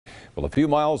Well, a few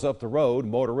miles up the road,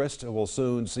 motorists will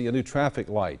soon see a new traffic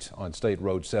light on State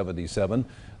Road 77.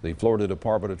 The Florida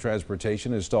Department of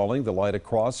Transportation is installing the light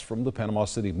across from the Panama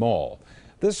City Mall.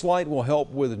 This light will help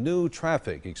with new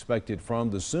traffic expected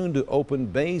from the soon-to-open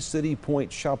Bay City Point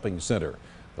Shopping Center.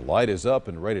 The light is up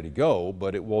and ready to go,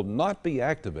 but it will not be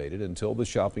activated until the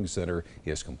shopping center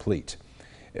is complete.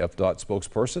 FDOT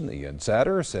spokesperson Ian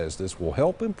Satter says this will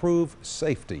help improve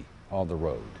safety on the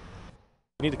road.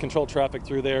 We need to control traffic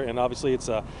through there, and obviously it's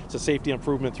a safety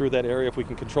improvement through that area. If we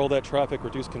can control that traffic,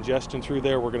 reduce congestion through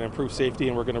there, we're going to improve safety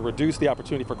and we're going to reduce the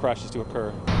opportunity for crashes to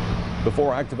occur.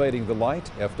 Before activating the light,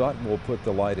 FDOT will put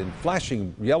the light in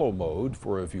flashing yellow mode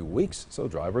for a few weeks so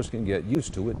drivers can get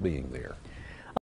used to it being there.